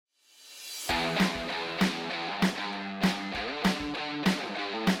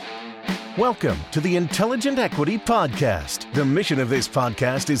Welcome to the Intelligent Equity Podcast. The mission of this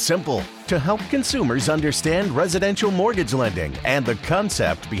podcast is simple: to help consumers understand residential mortgage lending and the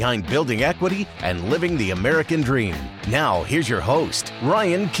concept behind building equity and living the American dream. Now, here's your host,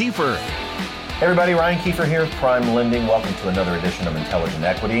 Ryan Kiefer. Hey everybody, Ryan Kiefer here with Prime Lending. Welcome to another edition of Intelligent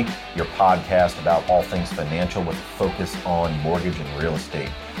Equity, your podcast about all things financial with a focus on mortgage and real estate.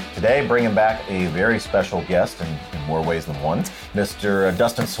 Today, bringing back a very special guest in more ways than one, Mr.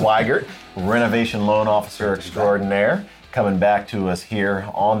 Dustin Swigert, Renovation Loan Officer Extraordinaire, coming back to us here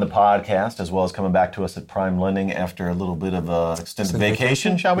on the podcast, as well as coming back to us at Prime Lending after a little bit of an extended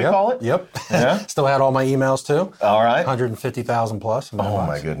vacation, shall we call it? Yep. Yeah? Still had all my emails, too. All right. 150,000 plus. Oh,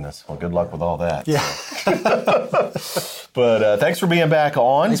 my goodness. Well, good luck with all that. Yeah. But thanks for being back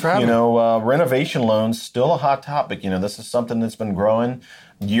on. Thanks for having me. Renovation loans, still a hot topic. This is something that's been growing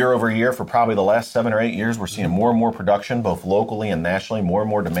year over year for probably the last 7 or 8 years. We're seeing more and more production, both locally and nationally, more and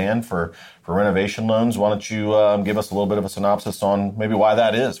more demand for renovation loans. Why don't you give us a little bit of a synopsis on maybe why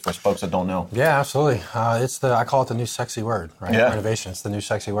that is for folks that don't know? Yeah, absolutely. I call it the new sexy word, right? Yeah. Renovation, it's the new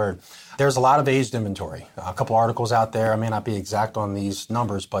sexy word. There's a lot of aged inventory. A couple articles out there. I may not be exact on these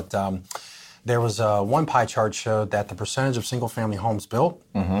numbers, but there was one pie chart showed that the percentage of single-family homes built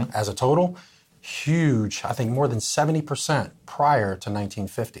as a total, huge, I think more than 70% prior to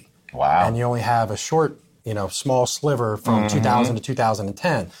 1950. Wow. And you only have a short, small sliver from 2000 to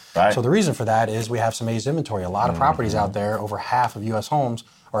 2010. Right. So the reason for that is we have some aged inventory. A lot of properties out there, over half of U.S. homes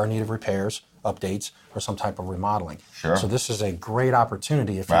are in need of repairs, updates, or some type of remodeling. Sure. So this is a great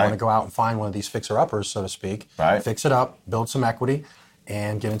opportunity if you want to go out and find one of these fixer-uppers, so to speak, fix it up, build some equity,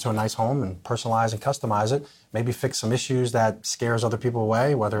 and get into a nice home and personalize and customize it. Maybe fix some issues that scares other people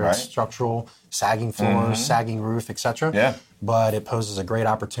away, whether it's structural, sagging floors, sagging roof, etc. Yeah. But it poses a great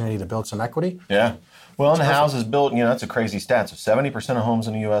opportunity to build some equity. Yeah. Well, and the houses built, that's a crazy stat. So 70% of homes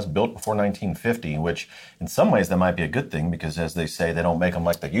in the U.S. built before 1950, which in some ways that might be a good thing because, as they say, they don't make them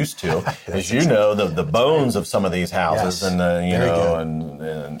like they used to. As you know, the bones of some of these houses and the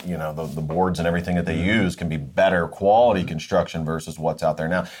boards and everything that they use can be better quality construction versus what's out there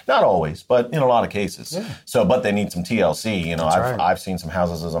now. Not always, but in a lot of cases. Yeah. So, but they need some TLC. I've seen some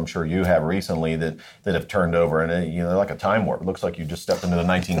houses, as I'm sure you have recently, that have turned over, and they're like a time warp. It looks like you just stepped into the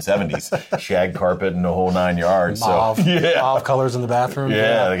 1970s. Shag carpet and the whole 9 yards. Mauve colors in the bathroom.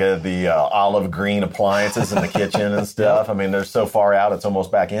 Yeah, they got the olive green appliances in the kitchen and stuff. I mean, they're so far out, it's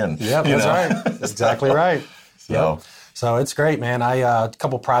almost back in. Yeah, that's right. That's exactly right. So. Yep. So it's great, man. A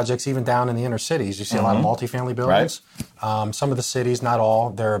couple projects even down in the inner cities. You see a lot of multifamily buildings. Right. Some of the cities, not all,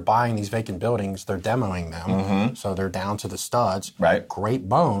 they're buying these vacant buildings. They're demoing them. So they're down to the studs. Right. Great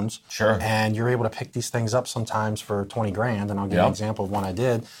bones. Sure. And you're able to pick these things up sometimes for $20,000. And I'll give you an example of one I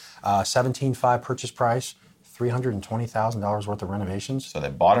did. 17.5 purchase price, $320,000 worth of renovations. So they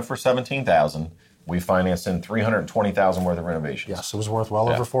bought it for $17,000. We financed in $320,000 worth of renovations. Yes, it was worth well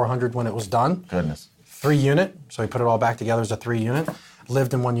over $400 when it was done. Goodness. 3-unit, so we put it all back together as a 3-unit.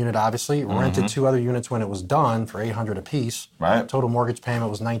 Lived in 1 unit, obviously. Rented 2 other units when it was done for $800 apiece. Right. Total mortgage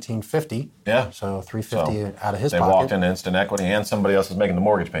payment was $1,950. Yeah. So $350 out of his pocket. They walked into instant equity, and somebody else is making the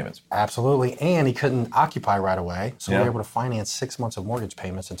mortgage payments. Absolutely, and he couldn't occupy right away, so we were able to finance 6 months of mortgage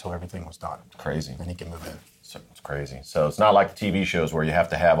payments until everything was done. Crazy. And he can move in. It's crazy. So it's not like the TV shows where you have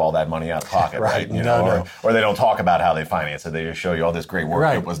to have all that money out of pocket, right? No. Or they don't talk about how they finance it. They just show you all this great work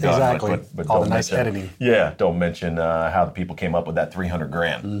that was done. Exactly. But all don't the nice editing. Yeah. Don't mention how the people came up with that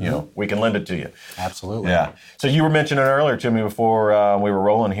 $300,000. We can lend it to you. Absolutely. Yeah. So you were mentioning earlier to me before we were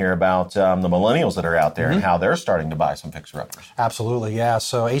rolling here about the millennials that are out there and how they're starting to buy some fixer-uppers. Absolutely. Yeah.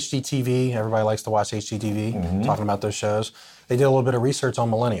 So HGTV, everybody likes to watch HGTV, talking about those shows. They did a little bit of research on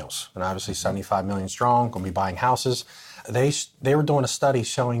millennials, and obviously 75 million strong, going to be buying houses. They were doing a study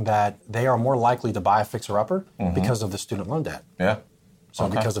showing that they are more likely to buy a fixer-upper because of the student loan debt. Yeah. So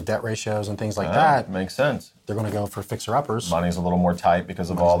because of debt ratios and things like that. Makes sense. They're going to go for fixer-uppers. Money's a little more tight because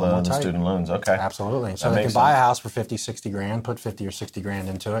of all the student loans. Okay. Absolutely. So they can buy a house for $50,000, $60,000, put $50,000 or $60,000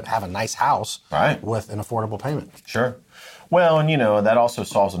 into it, have a nice house with an affordable payment. Sure. Well, and that also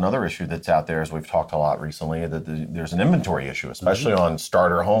solves another issue that's out there, as we've talked a lot recently, that there's an inventory issue, especially on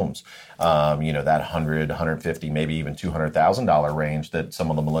starter homes. That $100,000, $150,000, maybe even $200,000 range that some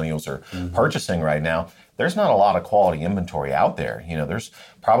of the millennials are purchasing right now. There's not a lot of quality inventory out there. There's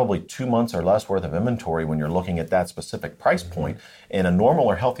probably 2 months or less worth of inventory when you're looking at that specific price point. In a normal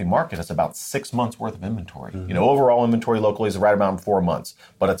or healthy market, it's about 6 months worth of inventory. You know, overall inventory locally is right around 4 months,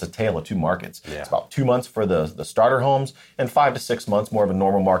 but it's a tale of two markets. It's about 2 months for the starter homes and 5 to 6 months more of a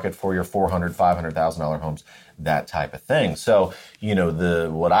normal market for your $400,000, $500,000 homes, that type of thing. So, you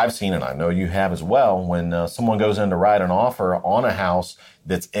know, what I've seen, and I know you have as well, when someone goes in to write an offer on a house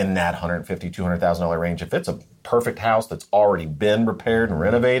that's in that $150,000, $200,000 range, if it's a perfect house that's already been repaired and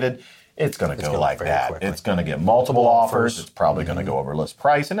renovated, it's going to go like that. Quickly. It's going to get multiple offers. It's probably going to go over list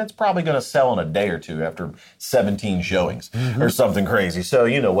price, and it's probably going to sell in a day or two after 17 showings or something crazy. So,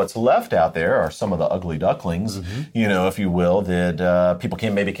 you know, what's left out there are some of the ugly ducklings, you know, if you will, that people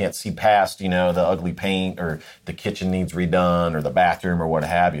maybe can't see past, you know, the ugly paint or the kitchen needs redone or the bathroom or what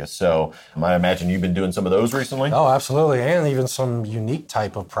have you. So I imagine you've been doing some of those recently? Oh, absolutely. And even some unique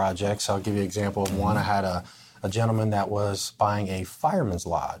type of projects. I'll give you an example of one. I had a gentleman that was buying a fireman's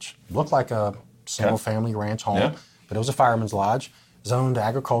lodge. Looked like a single-family ranch home, but it was a fireman's lodge, zoned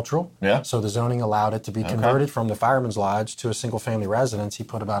agricultural. So the zoning allowed it to be converted from the fireman's lodge to a single-family residence. He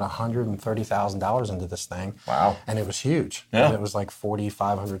put about $130,000 into this thing. Wow. And it was huge. And it was like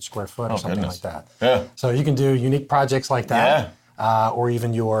 4,500 square foot or something like that. So you can do unique projects like that. Or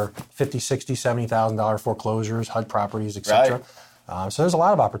even your $50,000, $60,000, $70,000 foreclosures, HUD properties, etc. So there's a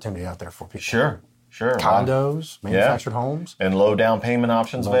lot of opportunity out there for people. Sure. Condos, manufactured homes. And low down payment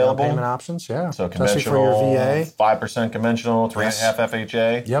options available? Low down payment options, So conventional, for your VA. 5% conventional, 3.5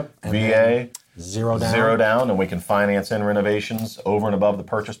 FHA. Yep. And VA. Zero down. Zero down, and we can finance in renovations over and above the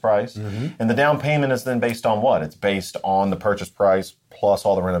purchase price. And the down payment is then based on what? It's based on the purchase price plus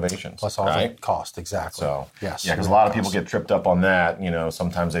all the renovations. Plus all the cost, exactly. So, yes. Yeah, because a lot of people get tripped up on that. You know,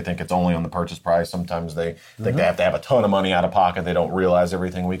 sometimes they think it's only on the purchase price. Sometimes they think they have to have a ton of money out of pocket. They don't realize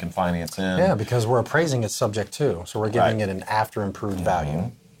everything we can finance in. Yeah, because we're appraising it subject to. So we're giving it an after improved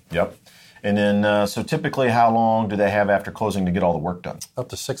value. Yep. And then, so typically how long do they have after closing to get all the work done? Up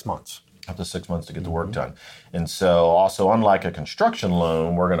to 6 months. Up to 6 months to get the work done. And so also, unlike a construction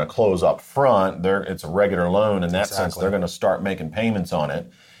loan, we're going to close up front. It's a regular loan. In that sense, they're going to start making payments on it.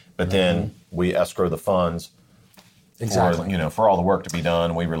 But then we escrow the funds for all the work to be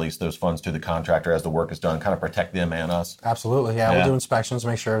done. We release those funds to the contractor as the work is done, kind of protect them and us. Absolutely, We'll do inspections,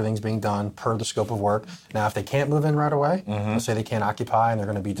 make sure everything's being done per the scope of work. Now, if they can't move in right away, let's say they can't occupy and they're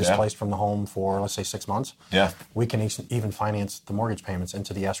going to be displaced from the home for, let's say, 6 months, we can even finance the mortgage payments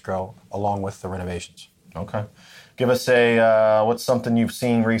into the escrow along with the renovations. Okay. Give us what's something you've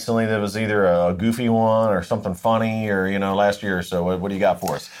seen recently that was either a goofy one or something funny or, you know, last year or so. What do you got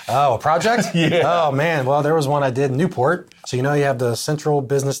for us? Oh, a project? Oh, man. Well, there was one I did in Newport. So, you know, you have the Central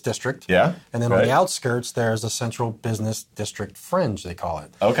Business District. And then on the outskirts, there's the Central Business District Fringe, they call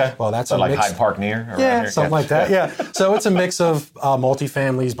it. Okay. Well, that's so a like mix. Hyde Park near? Something like that. So it's a mix of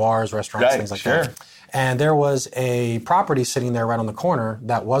multifamilies, bars, restaurants, things like that. And there was a property sitting there right on the corner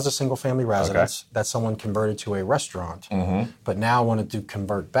that was a single-family residence that someone converted to a restaurant, but now wanted to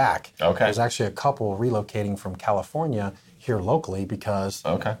convert back. There's actually a couple relocating from California here locally because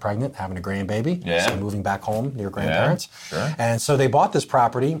pregnant, having a grandbaby, so moving back home near grandparents. And so they bought this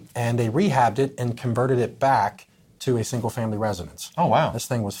property and they rehabbed it and converted it back to a single-family residence. Oh, wow. This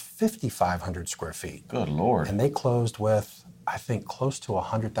thing was 5,500 square feet. Good Lord. And they closed with, I think, close to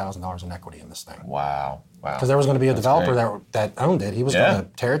 $100,000 in equity in this thing. Wow. Because there was going to be a developer that owned it. He was going to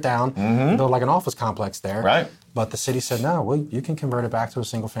tear it down, build like an office complex there. But the city said, no, well, you can convert it back to a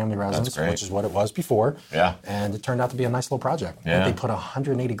single-family residence, which is what it was before. And it turned out to be a nice little project. I think they put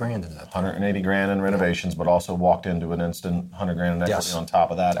 $180,000 into that. $180,000 in renovations, but also walked into an instant $100,000 in equity on top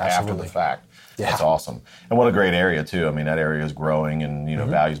of that after the fact. That's awesome. And what a great area, too. I mean, that area is growing and, you know,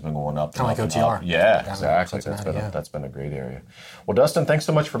 value's been going up. Kind of like OTR. Yeah, exactly. That's been a great area. Well, Dustin, thanks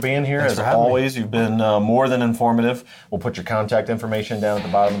so much for being here. As always, you've been more than informative. We'll put your contact information down at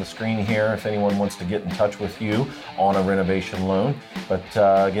the bottom of the screen here if anyone wants to get in touch with you on a renovation loan. But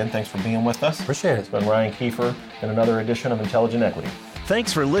again, thanks for being with us. Appreciate it. It's been Ryan Kiefer in another edition of Intelligent Equity.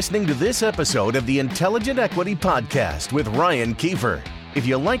 Thanks for listening to this episode of the Intelligent Equity Podcast with Ryan Kiefer. If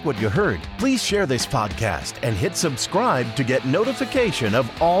you like what you heard, please share this podcast and hit subscribe to get notification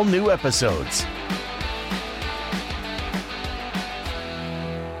of all new episodes.